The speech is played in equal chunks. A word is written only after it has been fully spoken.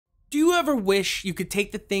Do you ever wish you could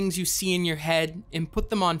take the things you see in your head and put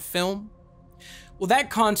them on film? Well, that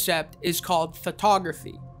concept is called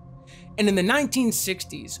photography. And in the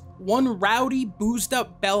 1960s, one rowdy,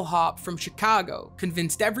 boozed-up bellhop from Chicago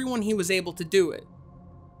convinced everyone he was able to do it.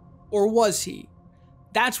 Or was he?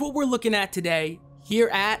 That's what we're looking at today, here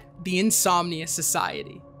at the Insomnia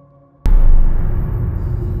Society.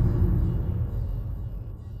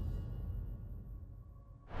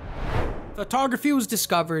 Photography was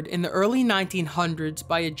discovered in the early 1900s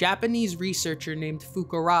by a Japanese researcher named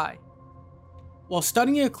Fukurai. While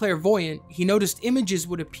studying a clairvoyant, he noticed images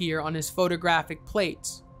would appear on his photographic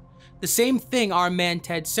plates. The same thing our man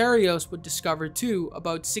Ted Serios would discover too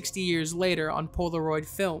about 60 years later on Polaroid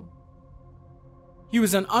film. He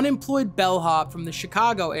was an unemployed bellhop from the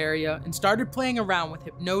Chicago area and started playing around with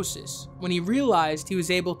hypnosis when he realized he was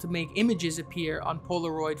able to make images appear on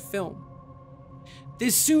Polaroid film.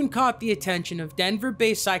 This soon caught the attention of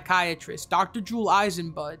Denver-based psychiatrist Dr. Jule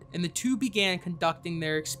Eisenbud, and the two began conducting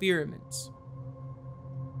their experiments.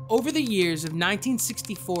 Over the years of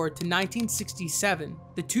 1964 to 1967,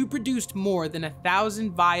 the two produced more than 1,000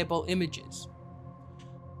 viable images.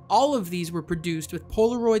 All of these were produced with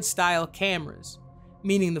Polaroid-style cameras,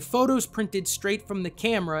 meaning the photos printed straight from the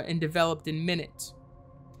camera and developed in minutes.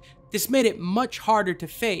 This made it much harder to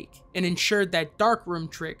fake and ensured that darkroom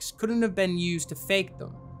tricks couldn't have been used to fake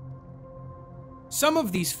them. Some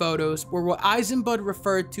of these photos were what Eisenbud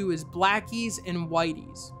referred to as blackies and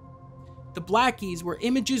whiteys. The blackies were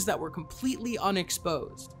images that were completely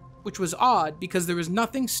unexposed, which was odd because there was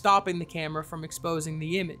nothing stopping the camera from exposing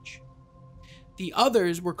the image. The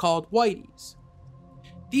others were called whiteys.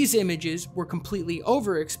 These images were completely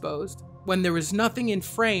overexposed when there was nothing in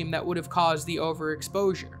frame that would have caused the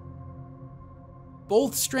overexposure.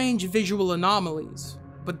 Both strange visual anomalies,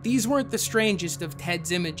 but these weren't the strangest of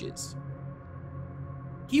Ted's images.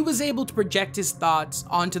 He was able to project his thoughts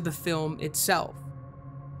onto the film itself.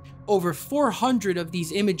 Over 400 of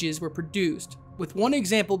these images were produced, with one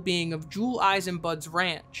example being of Jule Eisenbud's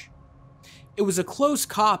ranch. It was a close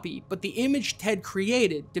copy, but the image Ted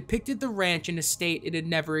created depicted the ranch in a state it had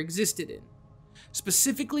never existed in,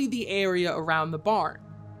 specifically the area around the barn.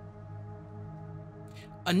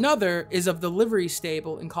 Another is of the livery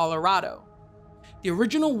stable in Colorado. The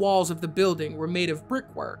original walls of the building were made of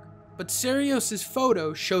brickwork, but Serios'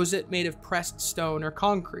 photo shows it made of pressed stone or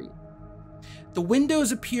concrete. The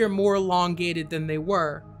windows appear more elongated than they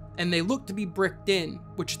were, and they look to be bricked in,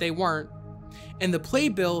 which they weren't, and the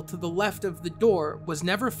playbill to the left of the door was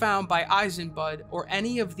never found by Eisenbud or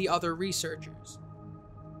any of the other researchers.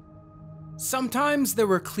 Sometimes there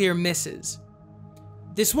were clear misses.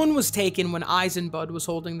 This one was taken when Eisenbud was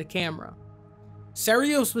holding the camera.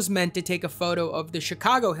 Serios was meant to take a photo of the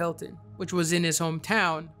Chicago Hilton, which was in his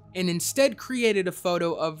hometown, and instead created a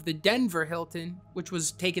photo of the Denver Hilton, which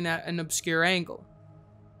was taken at an obscure angle.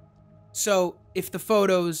 So, if the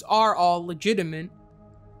photos are all legitimate,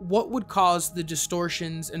 what would cause the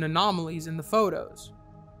distortions and anomalies in the photos?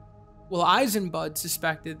 Well, Eisenbud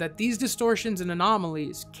suspected that these distortions and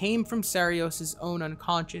anomalies came from Serios' own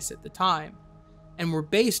unconscious at the time, and were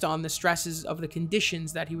based on the stresses of the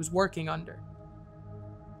conditions that he was working under.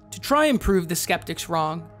 To try and prove the skeptics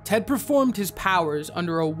wrong, Ted performed his powers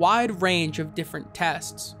under a wide range of different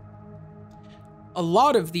tests. A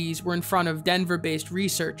lot of these were in front of Denver-based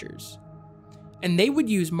researchers, and they would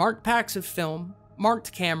use marked packs of film,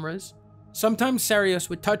 marked cameras. Sometimes Serios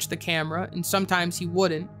would touch the camera, and sometimes he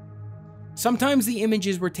wouldn't. Sometimes the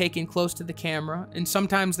images were taken close to the camera, and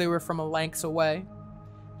sometimes they were from a length away.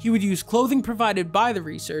 He would use clothing provided by the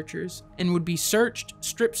researchers, and would be searched,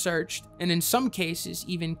 strip searched, and in some cases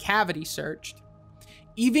even cavity searched,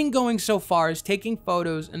 even going so far as taking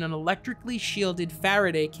photos in an electrically shielded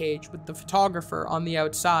Faraday cage with the photographer on the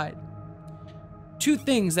outside. Two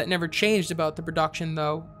things that never changed about the production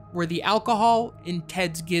though were the alcohol and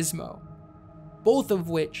Ted's gizmo, both of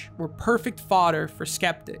which were perfect fodder for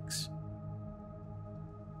skeptics.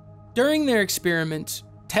 During their experiments,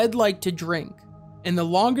 Ted liked to drink, and the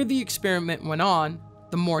longer the experiment went on,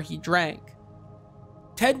 the more he drank.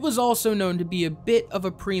 Ted was also known to be a bit of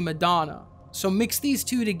a prima donna, so mix these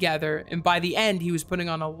two together and by the end he was putting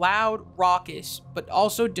on a loud, raucous, but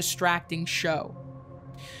also distracting show.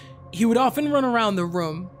 He would often run around the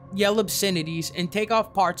room, yell obscenities, and take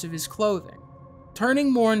off parts of his clothing,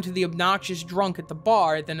 turning more into the obnoxious drunk at the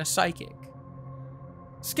bar than a psychic.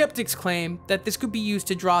 Skeptics claim that this could be used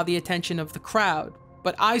to draw the attention of the crowd,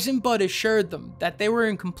 but Eisenbud assured them that they were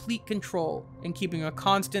in complete control and keeping a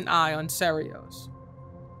constant eye on Serios.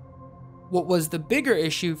 What was the bigger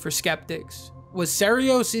issue for skeptics was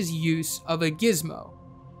Serios' use of a gizmo.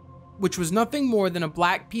 which was nothing more than a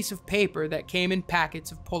black piece of paper that came in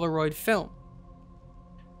packets of Polaroid film.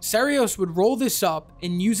 Serios would roll this up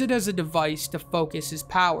and use it as a device to focus his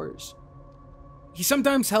powers. He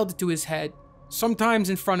sometimes held it to his head, sometimes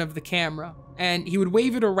in front of the camera, and he would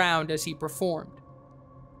wave it around as he performed.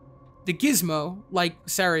 The gizmo, like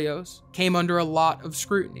Serios, came under a lot of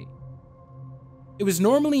scrutiny. It was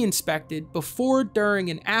normally inspected before, during,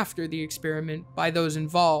 and after the experiment by those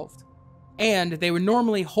involved, and they would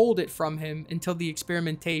normally hold it from him until the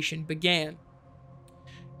experimentation began.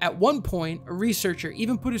 At one point, a researcher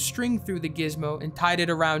even put a string through the gizmo and tied it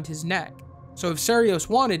around his neck, so if Serios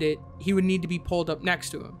wanted it, he would need to be pulled up next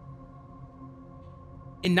to him.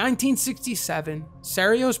 In 1967,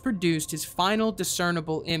 Serios produced his final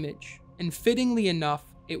discernible image, and fittingly enough,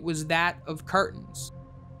 it was that of curtains.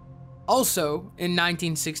 Also, in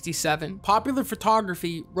 1967, Popular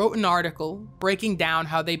Photography wrote an article breaking down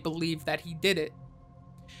how they believed that he did it.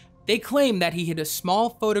 They claimed that he hid a small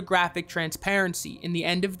photographic transparency in the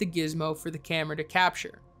end of the gizmo for the camera to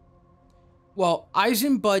capture. Well,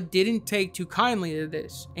 Eisenbud didn't take too kindly to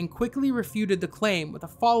this and quickly refuted the claim with a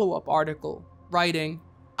follow-up article, writing,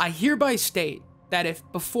 "I hereby state that if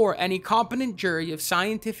before any competent jury of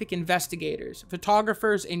scientific investigators,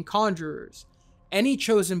 photographers, and conjurers, any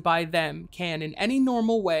chosen by them can in any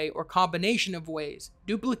normal way or combination of ways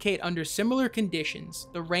duplicate under similar conditions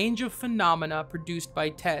the range of phenomena produced by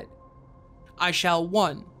Ted, I shall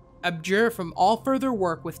 1. Abjure from all further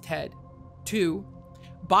work with Ted, 2.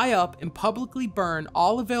 Buy up and publicly burn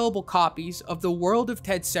all available copies of The World of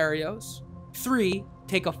Ted Serios, 3.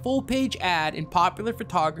 Take a full-page ad in Popular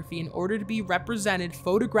Photography in order to be represented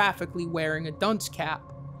photographically wearing a dunce cap,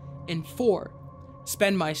 and 4.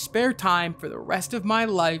 Spend my spare time for the rest of my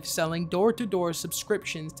life selling door-to-door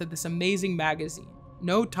subscriptions to this amazing magazine.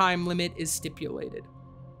 No time limit is stipulated."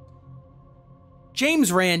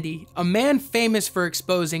 James Randi, a man famous for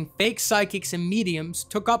exposing fake psychics and mediums,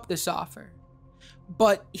 took up this offer.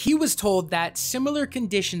 But he was told that similar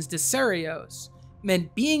conditions to Serios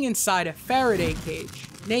meant being inside a Faraday cage,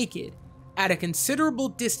 naked, at a considerable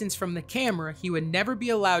distance from the camera he would never be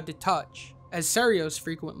allowed to touch, as Serios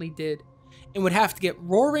frequently did, and would have to get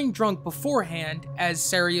roaring drunk beforehand, as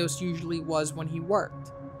Serios usually was when he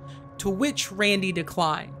worked, to which Randi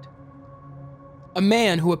declined. A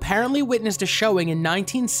man who apparently witnessed a showing in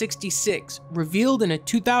 1966 revealed in a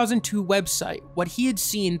 2002 website what he had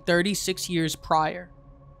seen 36 years prior.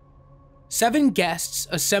 7 guests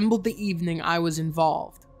assembled the evening I was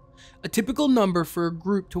involved, a typical number for a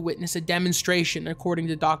group to witness a demonstration according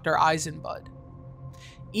to Dr. Eisenbud.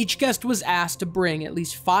 Each guest was asked to bring at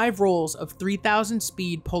least 5 rolls of 3000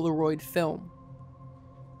 speed Polaroid film.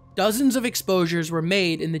 Dozens of exposures were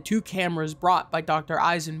made in the 2 cameras brought by Dr.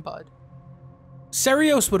 Eisenbud.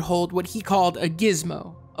 Serios would hold what he called a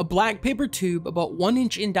gizmo, a black paper tube about 1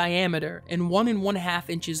 inch in diameter and 1 1/2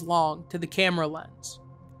 inches long, to the camera lens.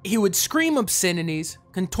 He would scream obscenities,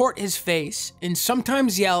 contort his face, and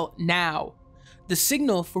sometimes yell, "Now," the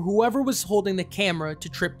signal for whoever was holding the camera to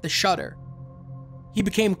trip the shutter. He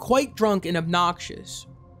became quite drunk and obnoxious.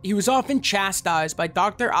 He was often chastised by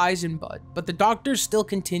Dr. Eisenbud, but the doctors still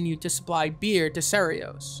continued to supply beer to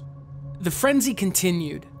Serios. The frenzy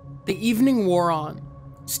continued. The evening wore on.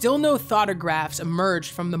 Still no photographs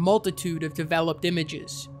emerged from the multitude of developed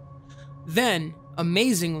images. Then,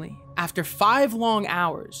 amazingly, after 5 long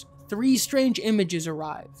hours, 3 strange images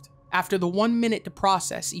arrived, after the 1 minute to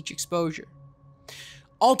process each exposure.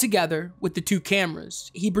 Altogether, with the 2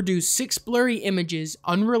 cameras, he produced 6 blurry images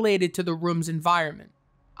unrelated to the room's environment.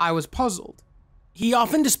 I was puzzled. He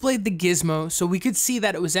often displayed the gizmo so we could see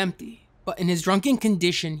that it was empty, but in his drunken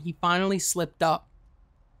condition, he finally slipped up.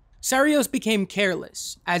 Serios became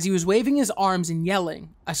careless. As he was waving his arms and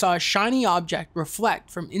yelling, I saw a shiny object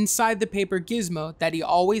reflect from inside the paper gizmo that he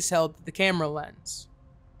always held to the camera lens.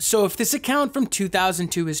 So if this account from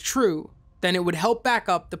 2002 is true, then it would help back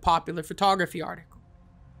up the Popular Photography article.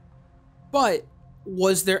 But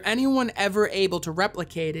was there anyone ever able to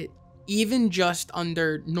replicate it, even just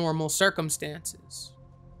under normal circumstances?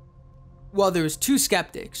 Well, there was 2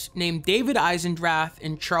 skeptics named David Eisendrath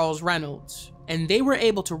and Charles Reynolds, and they were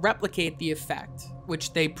able to replicate the effect,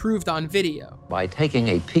 which they proved on video. By taking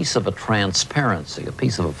a piece of a transparency, a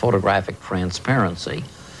piece of a photographic transparency,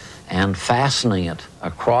 and fastening it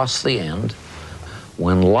across the end,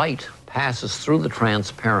 when light passes through the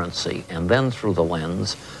transparency and then through the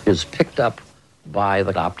lens, is picked up by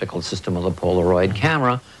the optical system of the Polaroid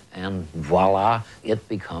camera, and voila, it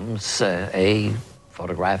becomes a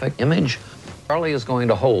photographic image. Charlie is going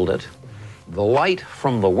to hold it. The light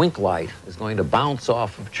from the wink light is going to bounce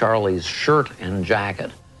off of Charlie's shirt and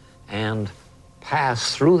jacket, and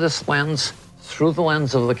pass through this lens, through the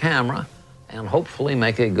lens of the camera, and hopefully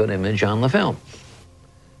make a good image on the film.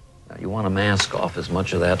 Now, you want to mask off as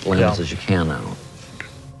much of that lens as you can now.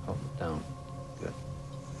 Oh, down. Good.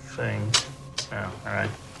 Thing. Yeah, all right.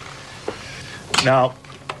 Now,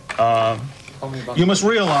 you must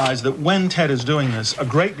realize that when Ted is doing this, a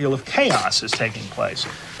great deal of chaos is taking place.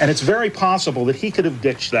 And it's very possible that he could have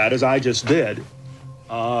ditched that, as I just did.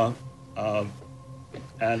 And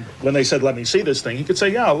when they said, let me see this thing, he could say,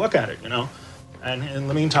 yeah, look at it, you know. And in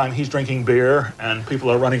the meantime, he's drinking beer, and people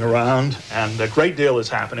are running around, and a great deal is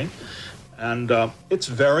happening. And it's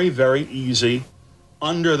very, very easy,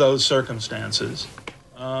 under those circumstances,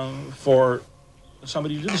 for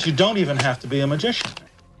somebody to do this. You don't even have to be a magician.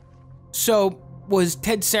 So, was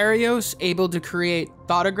Ted Serios able to create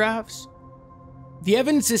photographs? The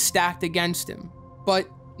evidence is stacked against him, but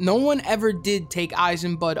no one ever did take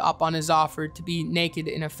Eisenbud up on his offer to be naked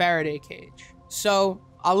in a Faraday cage. So,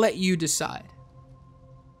 I'll let you decide.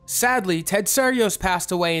 Sadly, Ted Serios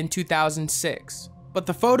passed away in 2006, but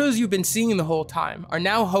the photos you've been seeing the whole time are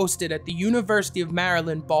now hosted at the University of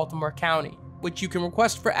Maryland, Baltimore County, which you can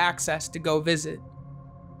request for access to go visit.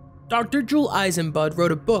 Dr. Jewel Eisenbud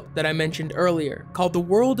wrote a book that I mentioned earlier called The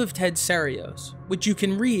World of Ted Serios, which you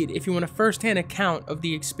can read if you want a first-hand account of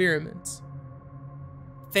the experiments.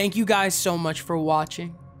 Thank you guys so much for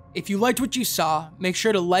watching. If you liked what you saw, make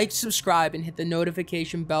sure to like, subscribe, and hit the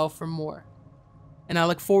notification bell for more. And I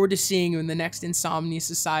look forward to seeing you in the next Insomnia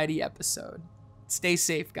Society episode. Stay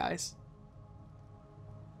safe, guys.